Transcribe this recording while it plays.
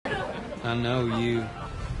I know you.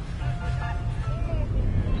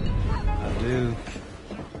 I do.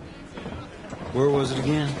 Where was it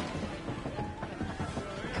again?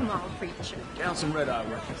 Come on, preacher. Down some red eye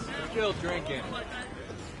with us. Still drinking.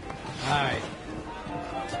 All right.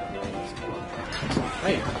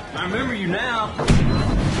 Hey, I remember you now.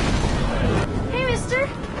 Hey, mister.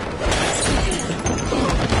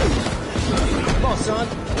 Come on, son.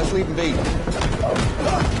 Let's leave him be.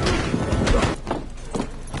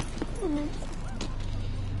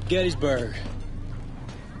 Gettysburg.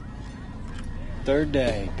 Third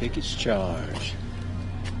day, Pickett's charge.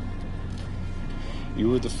 You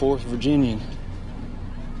were the 4th Virginian.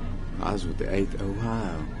 I was with the 8th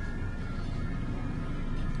Ohio.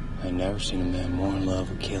 I never seen a man more in love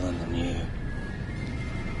with killing than you.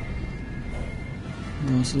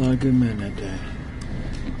 Lost a lot of good men that day.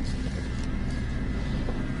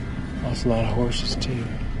 Lost a lot of horses, too.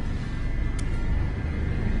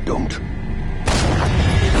 Don't.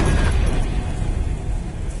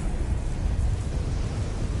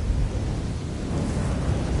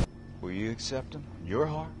 Will you accept him in your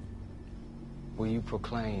heart? Will you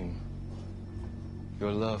proclaim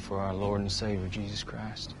your love for our Lord and Savior, Jesus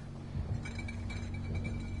Christ?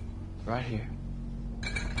 Right here.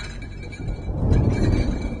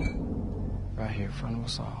 Right here in front of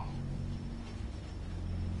us all.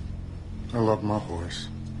 I love my horse.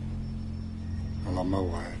 I love my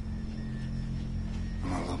wife.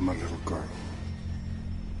 And I love my little girl.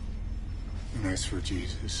 And as for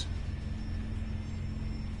Jesus,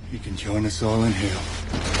 he can join us all in hell.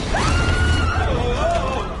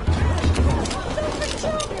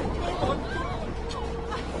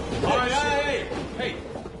 All right, hey.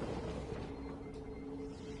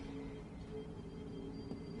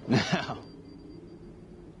 Now,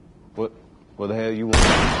 what the hell you want?